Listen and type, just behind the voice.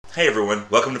Hey everyone,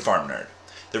 welcome to Farm Nerd.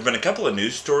 There have been a couple of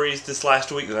news stories this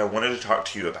last week that I wanted to talk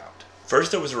to you about.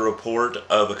 First, there was a report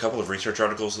of a couple of research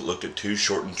articles that looked at two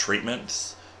shortened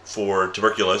treatments for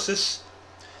tuberculosis.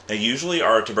 Now, usually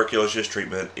our tuberculosis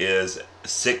treatment is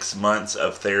 6 months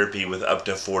of therapy with up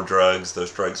to 4 drugs.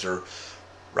 Those drugs are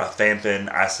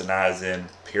rifampin, isoniazid,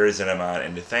 pyrazinamide,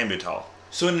 and ethambutol.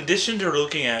 So in addition to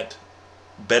looking at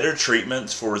better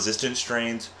treatments for resistant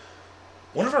strains,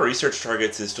 one of our research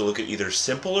targets is to look at either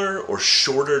simpler or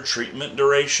shorter treatment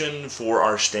duration for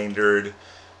our standard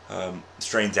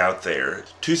strains out there.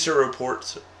 Two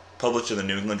reports published in the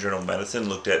New England Journal of Medicine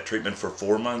looked at treatment for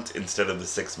 4 months instead of the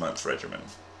 6 months regimen.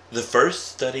 The first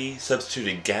study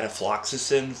substituted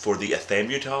gadafloxacin for the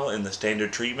ethambutol in the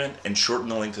standard treatment and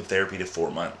shortened the length of therapy to 4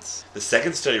 months. The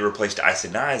second study replaced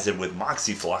isoniazid with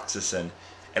moxifloxacin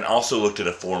and also looked at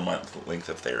a 4-month length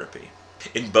of therapy.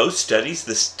 In both studies,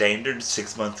 the standard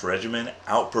 6-month regimen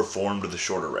outperformed the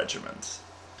shorter regimens.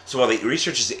 So while the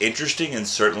research is interesting and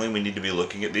certainly we need to be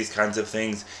looking at these kinds of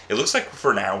things, it looks like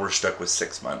for now we're stuck with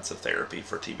 6 months of therapy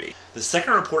for TB. The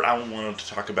second report I wanted to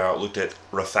talk about looked at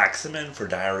rifaximin for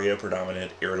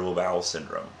diarrhea-predominant irritable bowel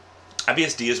syndrome.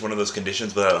 IBSD is one of those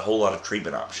conditions without a whole lot of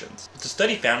treatment options. What the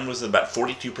study found was that about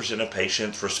 42% of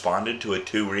patients responded to a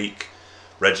 2-week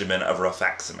regimen of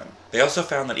rifaximin. They also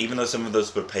found that even though some of those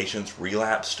patients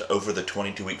relapsed over the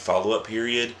 22-week follow-up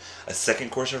period, a second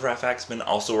course of rifaximin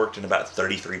also worked in about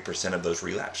 33% of those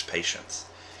relapsed patients.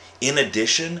 In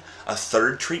addition, a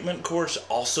third treatment course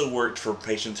also worked for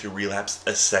patients who relapsed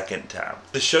a second time.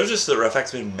 This shows us that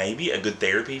rifaximin may be a good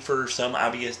therapy for some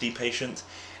IBSD patients,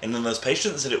 and in those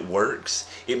patients that it works,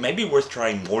 it may be worth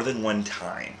trying more than one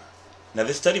time. Now,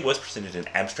 this study was presented in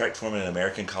abstract form at an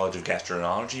American College of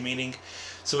Gastroenterology meeting,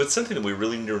 so it's something that we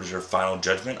really need to reserve final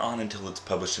judgment on until it's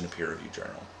published in a peer-reviewed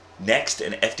journal. Next,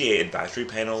 an FDA advisory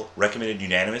panel recommended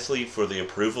unanimously for the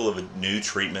approval of a new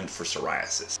treatment for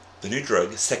psoriasis. The new drug,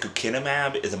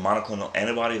 secukinumab, is a monoclonal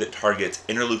antibody that targets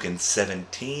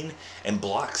interleukin-17 and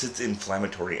blocks its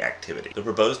inflammatory activity. The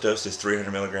proposed dose is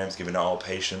 300 milligrams given to all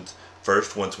patients,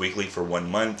 first once weekly for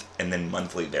 1 month, and then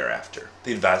monthly thereafter.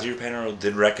 The advisory panel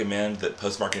did recommend that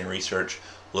post-marketing research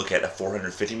look at a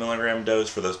 450 milligram dose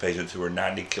for those patients who are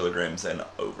 90 kilograms and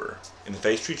over. In the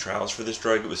phase 3 trials for this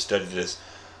drug, it was studied as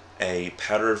a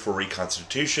powder for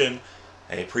reconstitution,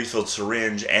 a pre-filled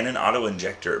syringe, and an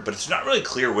auto-injector, but it's not really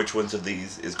clear which ones of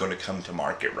these is going to come to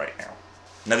market right now.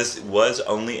 Now, this was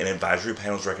only an advisory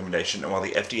panel's recommendation, and while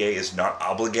the FDA is not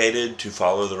obligated to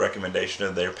follow the recommendation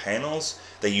of their panels,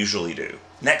 they usually do.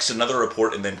 Next, another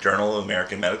report in the Journal of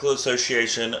American Medical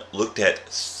Association looked at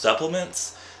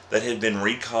supplements that had been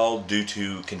recalled due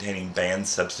to containing banned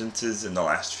substances in the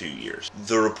last few years.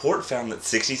 The report found that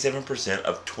 67%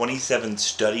 of 27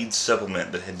 studied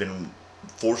supplements that had been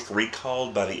forced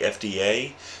recalled by the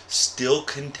FDA still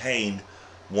contained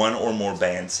one or more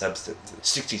banned substances.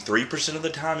 63% of the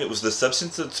time it was the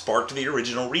substance that sparked the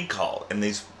original recall, and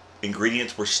these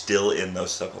ingredients were still in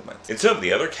those supplements. In some of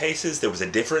the other cases, there was a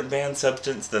different banned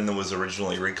substance than was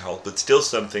originally recalled, but still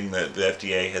something that the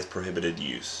FDA has prohibited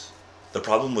use. The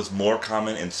problem was more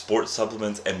common in sports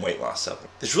supplements and weight loss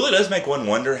supplements. This really does make one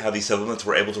wonder how these supplements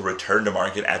were able to return to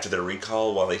market after their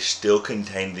recall while they still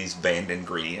contained these banned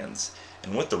ingredients,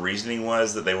 and what the reasoning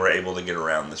was that they were able to get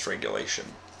around this regulation.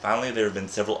 Finally, there have been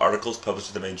several articles published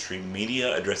in the mainstream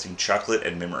media addressing chocolate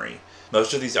and memory.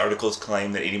 Most of these articles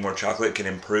claim that eating more chocolate can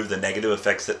improve the negative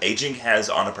effects that aging has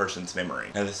on a person's memory.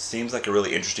 Now, this seems like a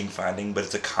really interesting finding, but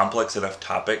it's a complex enough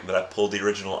topic that I pulled the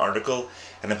original article,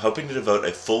 and I'm hoping to devote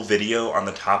a full video on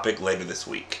the topic later this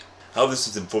week. I hope this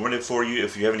is informative for you.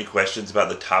 If you have any questions about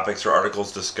the topics or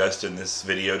articles discussed in this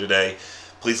video today,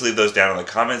 please leave those down in the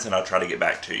comments and I'll try to get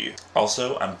back to you.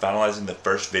 Also, I'm finalizing the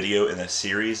first video in a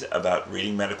series about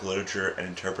reading medical literature and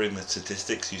interpreting the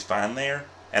statistics you find there,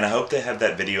 and I hope to have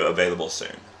that video available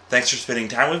soon. Thanks for spending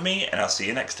time with me, and I'll see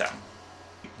you next time.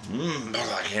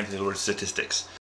 I can't say the word statistics.